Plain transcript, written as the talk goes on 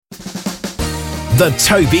The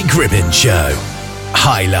Toby Gribbin Show.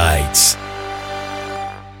 Highlights.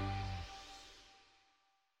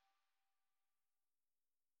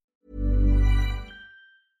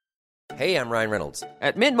 Hey, I'm Ryan Reynolds.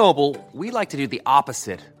 At Mint Mobile, we like to do the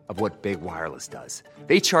opposite of what Big Wireless does.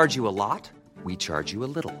 They charge you a lot, we charge you a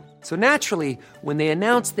little. So naturally, when they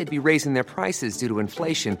announced they'd be raising their prices due to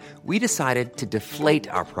inflation, we decided to deflate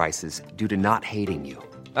our prices due to not hating you.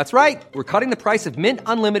 That's right. We're cutting the price of Mint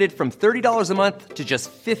Unlimited from $30 a month to just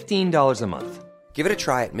 $15 a month. Give it a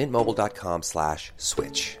try at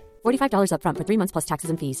mintmobile.com/switch. $45 up front for 3 months plus taxes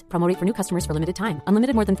and fees. Promo rate for new customers for limited time.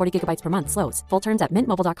 Unlimited more than 40 gigabytes per month. Slows full terms at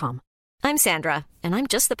mintmobile.com. I'm Sandra, and I'm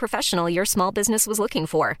just the professional your small business was looking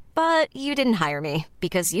for. But you didn't hire me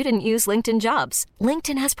because you didn't use LinkedIn Jobs.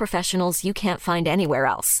 LinkedIn has professionals you can't find anywhere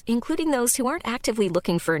else, including those who aren't actively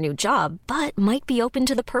looking for a new job, but might be open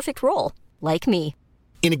to the perfect role, like me.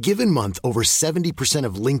 In a given month, over 70%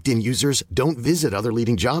 of LinkedIn users don't visit other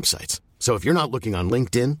leading job sites. So if you're not looking on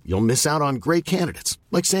LinkedIn, you'll miss out on great candidates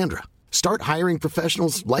like Sandra. Start hiring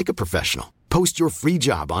professionals like a professional. Post your free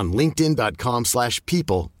job on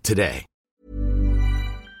linkedin.com/people today.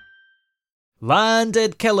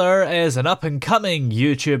 Landed Killer is an up-and-coming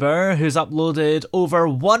YouTuber who's uploaded over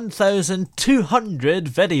 1,200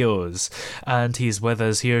 videos, and he's with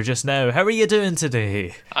us here just now. How are you doing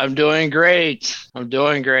today? I'm doing great.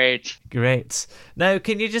 Great. Now,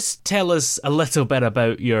 can you just tell us a little bit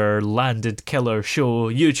about your Landed Killer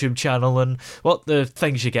show YouTube channel and what the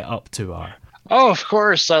things you get up to are? Oh, of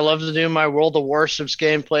course. I love to do my World of Warships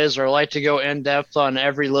gameplays, or I like to go in-depth on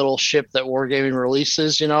every little ship that Wargaming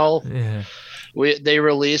releases, you know? Yeah. They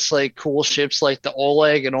release like cool ships like the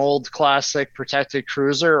Oleg, an old classic protected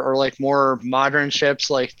cruiser, or like more modern ships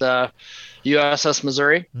like the USS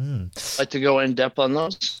Missouri. I like to go in depth on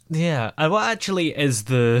those. Yeah, and what actually is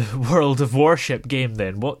the World of Warship game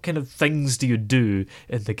then? What kind of things do you do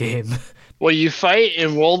in the game? Well, you fight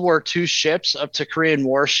in World War II ships up to Korean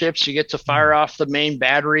warships. You get to fire off the main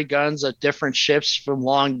battery guns at different ships from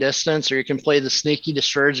long distance, or you can play the sneaky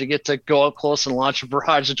destroyers. You get to go up close and launch a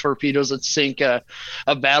barrage of torpedoes that sink a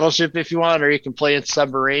battleship if you want, or you can play in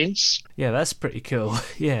submarines. Yeah, that's pretty cool.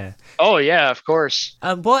 Yeah. Oh, yeah, of course.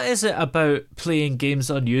 And what is it about playing games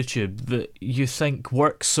on YouTube that you think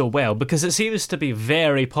works so well? Because it seems to be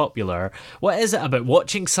very popular. What is it about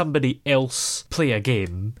watching somebody else play a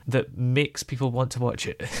game that makes people want to watch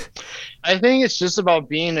it? I think it's just about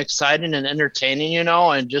being exciting and entertaining, you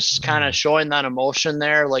know, and just kind of showing that emotion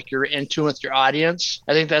there, like you're in tune with your audience.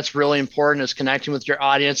 I think that's really important, is connecting with your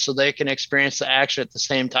audience so they can experience the action at the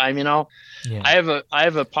same time, you know. Yeah. I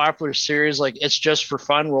have a popular series like It's Just for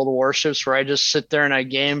Fun, World of Warships, where I just sit there and I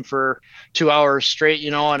game for 2 hours straight, you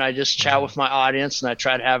know, and I just chat with my audience and I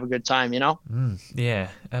try to have a good time, you know?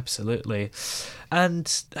 Yeah, absolutely.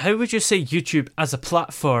 And how would you say YouTube as a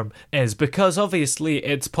platform is? Because obviously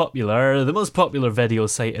it's popular, the most popular video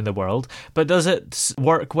site in the world, but does it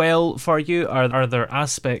work well for you? Or are there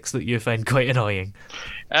aspects that you find quite annoying?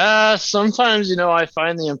 Sometimes, you know, I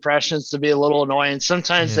find the impressions to be a little annoying.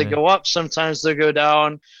 Sometimes they go up, sometimes they go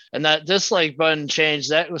down. And that dislike button change,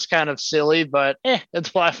 that was kind of silly, but the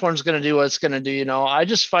platform's going to do what it's going to do, you know. I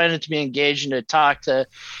just find it to be engaging to talk to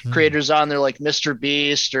creators on there like Mr.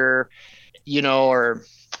 Beast or, you know, or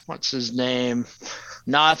what's his name?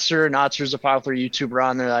 Notzer. Is a popular YouTuber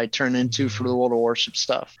on there that I turn into for the World of Warship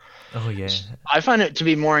stuff. Oh, yeah. I find it to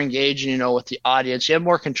be more engaging, you know, with the audience. You have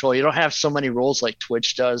more control. You don't have so many rules like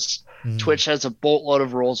Twitch does. Twitch has a boatload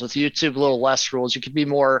of rules. With YouTube, a little less rules. You can be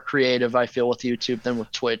more creative, I feel, with YouTube than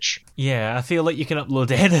with Twitch. Yeah, I feel like you can upload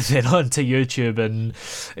anything onto YouTube and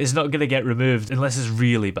it's not going to get removed unless it's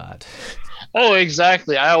really bad. Oh,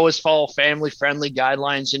 exactly. I always follow family-friendly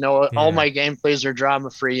guidelines. You know, all my gameplays are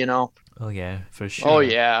drama-free, you know. Oh, yeah, for sure. Oh,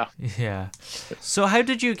 yeah. Yeah. So how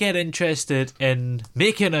did you get interested in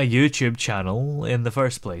making a YouTube channel in the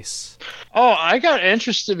first place? Oh, I got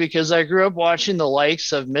interested because I grew up watching the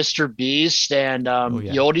likes of Mr. Beast and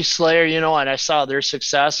Yodi Slayer, you know, and I saw their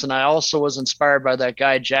success. And I also was inspired by that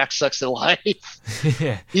guy, Jack Sucks at Life.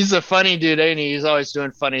 Yeah. He's a funny dude, ain't he? He's always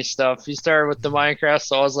doing funny stuff. He started with the Minecraft,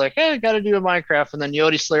 so I was like, hey, I got to do a Minecraft. And then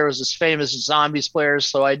Yodi Slayer was this famous Zombies player,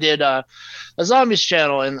 so I did a Zombies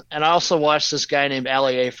channel. And I also watched this guy named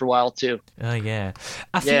Ali for a while, too. Oh, yeah.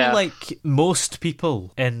 I feel like most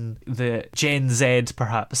people in the Gen Z,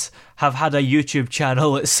 perhaps, have had a YouTube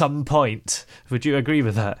channel at some point. Would you agree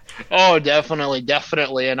with that? Oh, definitely.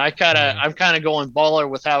 And I'm kind of going baller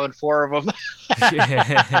with having 4 of them.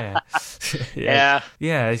 Yeah.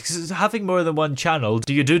 Yeah, 'cause having more than one channel,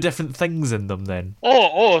 do you do different things in them then?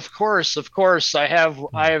 Oh, of course. I have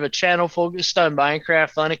a channel focused on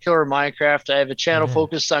Minecraft, Planet Killer Minecraft. I have a channel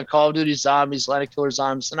focused on Call of Duty Zombies, Planet Killer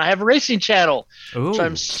Zombies, and I have a racing channel, which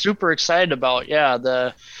I'm super excited about. Yeah,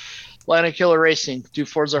 the Planet Killer Racing, do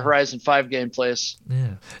Forza Horizon 5 gameplays.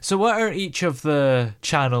 Yeah. So what are each of the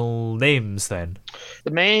channel names then? The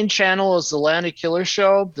main channel is the Planet Killer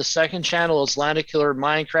Show. The second channel is Planet Killer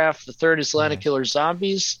Minecraft. The third is Planet Killer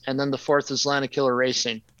Zombies. And then the fourth is Planet Killer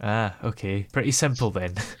Racing. Ah, okay. Pretty simple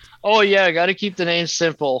then. Oh, yeah, got to keep the name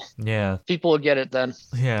simple. Yeah. People will get it then.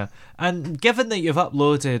 Yeah. And given that you've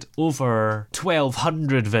uploaded over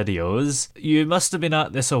 1,200 videos, you must have been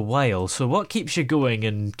at this a while. So what keeps you going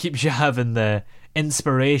and keeps you having the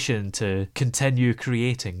inspiration to continue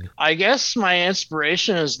creating? I guess my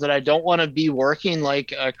inspiration is that I don't want to be working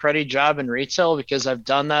like a cruddy job in retail, because I've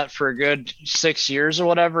done that for a good 6 years or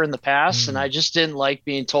whatever in the past, and I just didn't like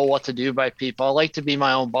being told what to do by people. I like to be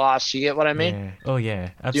my own boss. You get what I mean? Yeah. Oh yeah,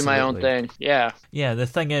 absolutely. Do my own thing. Yeah. Yeah, the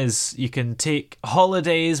thing is, you can take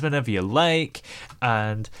holidays whenever you like,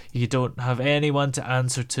 and you don't have anyone to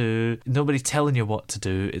answer to, nobody telling you what to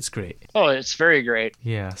do. It's great. Oh, it's very great.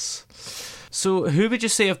 Yes. So who would you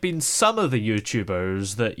say have been some of the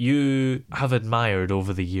YouTubers that you have admired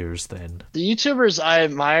over the years then? The YouTubers I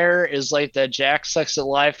admire is like that Jack Sucks at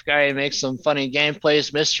Life guy who makes some funny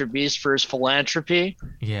gameplays, Mr. Beast for his philanthropy.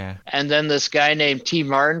 Yeah. And then this guy named T.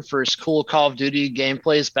 Martin for his cool Call of Duty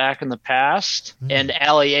gameplays back in the past. And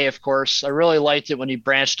Ali A, of course. I really liked it when he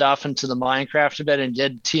branched off into the Minecraft a bit and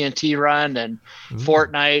did TNT Run and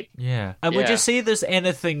Fortnite. Yeah. And would you say there's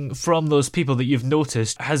anything from those people that you've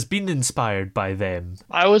noticed has been inspired by them?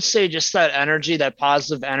 I would say just that energy, that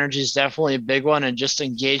positive energy is definitely a big one, and just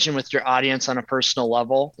engaging with your audience on a personal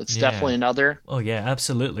level. It's definitely another. Oh yeah,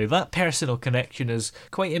 absolutely. That personal connection is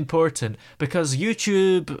quite important, because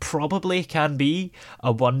YouTube probably can be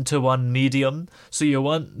a one-to-one medium, so you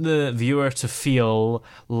want the viewer to feel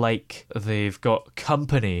like they've got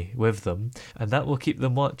company with them, and that will keep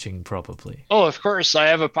them watching probably. Oh, of course. I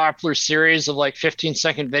have a popular series of like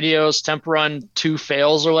 15-second videos, Temple Run 2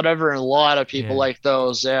 fails or whatever, and a lot of people like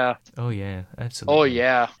those. Yeah. Oh yeah, absolutely. Oh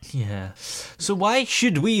yeah. Yeah. So why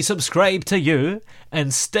should we subscribe to you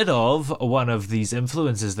instead of one of these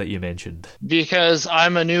influences that you mentioned? Because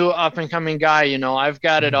I'm a new up and coming guy, you know. I've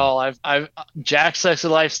got it all. I've Jack Sucks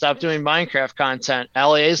at Life stopped doing Minecraft content.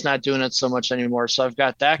 LA's not doing it so much anymore, so I've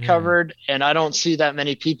got that covered, and I don't see that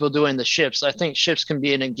many people doing the ships. I think ships can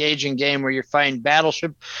be an engaging game where you're fighting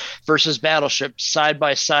battleship versus battleship side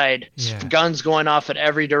by side, guns going off at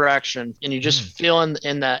every direction, and you just feel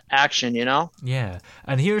in that action, you know? Yeah.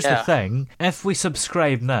 And here's the thing, if we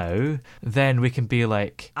subscribe now, then we can be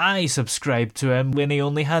like, I subscribed to him when he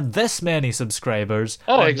only had this many subscribers.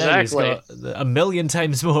 Oh, and exactly. Now he's got 1,000,000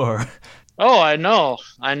 times more. Oh, I know.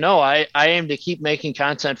 I aim to keep making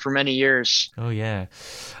content for many years. Oh, yeah.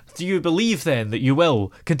 Do you believe then that you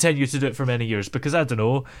will continue to do it for many years? Because I don't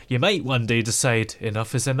know, you might one day decide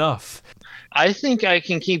enough is enough. I think I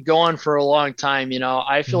can keep going for a long time. You know,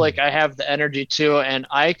 I feel like I have the energy too, and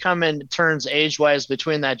I come in turns age-wise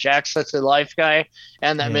between that Jack Sucks at Life guy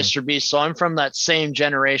and that Mr. Beast. So I'm from that same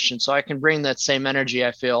generation, so I can bring that same energy,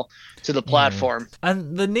 I feel, to the platform.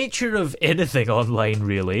 And the nature of anything online,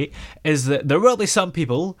 really, is that there will be some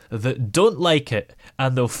people that don't like it,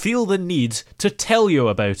 and they'll feel the need to tell you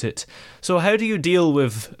about it. So how do you deal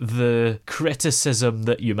with the criticism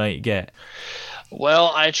that you might get?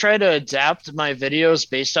 Well, I try to adapt my videos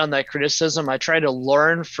based on that criticism. I try to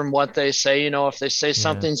learn from what they say. You know, if they say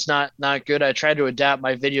something's not good, I try to adapt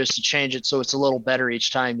my videos to change it so it's a little better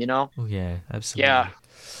each time, you know? Oh, yeah, absolutely. Yeah.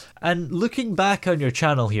 And looking back on your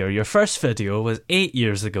channel here, your first video was 8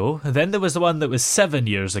 years ago, then there was the one that was 7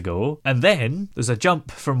 years ago, and then there's a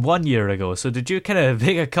jump from 1 year ago. So did you kind of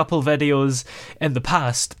make a couple videos in the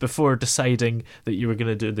past before deciding that you were going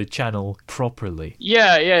to do the channel properly?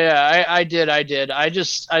 Yeah. I did. I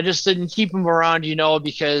just didn't keep them around, you know,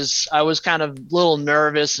 because I was kind of a little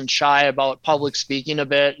nervous and shy about public speaking a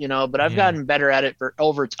bit, you know, but I've gotten better at it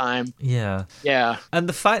over time. Yeah. Yeah. And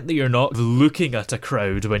the fact that you're not looking at a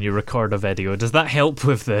crowd when you're you record a video. Does that help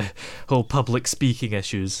with the whole public speaking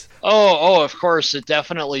issues? Oh, of course. It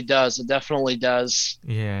definitely does. It definitely does.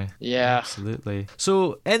 Yeah. Yeah. Absolutely.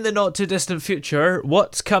 So, in the not too distant future,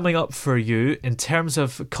 what's coming up for you in terms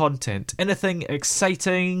of content? Anything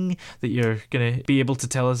exciting that you're going to be able to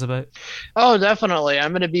tell us about? Oh, definitely.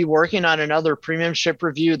 I'm going to be working on another premium ship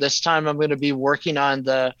review. This time I'm going to be working on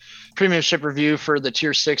the premium ship review for the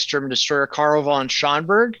Tier 6 German destroyer Karl von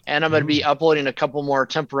Schönberg, and I'm going to be uploading a couple more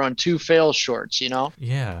Temple Run 2 fail shorts, you know?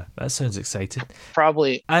 Yeah, that sounds exciting.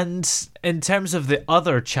 Probably. And in terms of the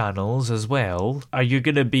other channels as well, are you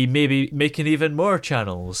going to be maybe making even more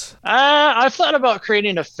channels? I've thought about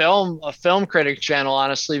creating a film critic channel,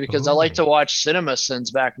 honestly, because I like to watch cinema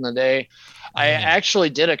since back in the day. I actually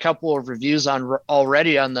did a couple of reviews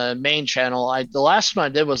already on the main channel. The last one I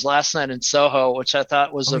did was Last Night in Soho, which I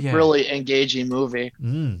thought was a really engaging movie.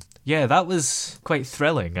 Yeah, that was quite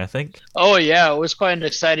thrilling, I think. Oh, yeah, it was quite an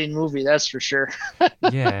exciting movie, that's for sure.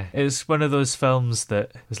 Yeah, it was one of those films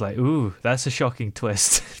that was like, ooh, that's a shocking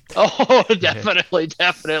twist. Oh, definitely.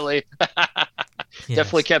 Yes.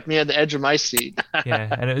 Definitely kept me on the edge of my seat.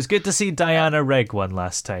 Yeah, and it was good to see Diana Rigg one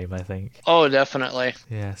last time, I think. Oh, definitely.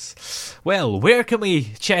 Yes. Well, where can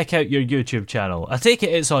we check out your YouTube channel? I take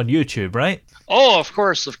it it's on YouTube, right? Oh, of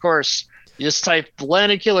course. You just type The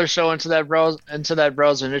Landon Killer Show into that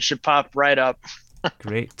browser and it should pop right up.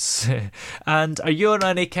 Great. And are you on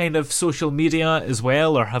any kind of social media as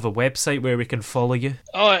well, or have a website where we can follow you?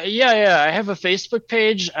 Oh, yeah. I have a Facebook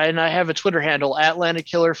page and I have a Twitter handle,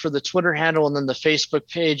 @LandonKiller for the Twitter handle, and then the Facebook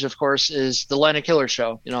page, of course, is The Landon Killer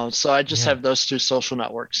Show. You know, so I just have those two social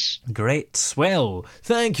networks. Great. Well,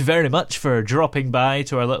 thank you very much for dropping by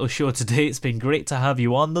to our little show today. It's been great to have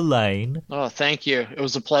you on the line. Oh, thank you. It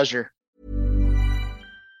was a pleasure.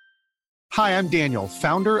 Hi, I'm Daniel,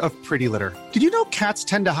 founder of Pretty Litter. Did you know cats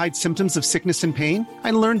tend to hide symptoms of sickness and pain?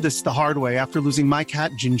 I learned this the hard way after losing my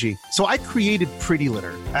cat, Gingy. So I created Pretty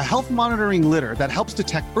Litter, a health monitoring litter that helps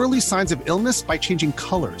detect early signs of illness by changing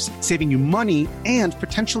colors, saving you money and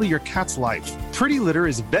potentially your cat's life. Pretty Litter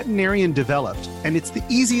is veterinarian developed, and it's the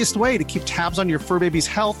easiest way to keep tabs on your fur baby's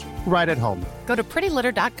health right at home. Go to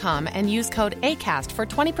prettylitter.com and use code ACAST for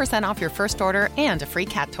 20% off your first order and a free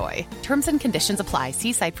cat toy. Terms and conditions apply.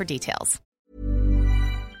 See site for details.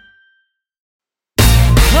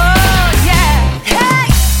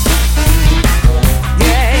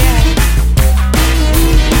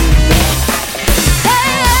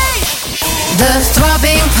 The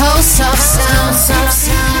throbbing pulse of sound.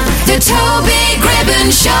 The Toby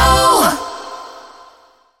Gribbon Show.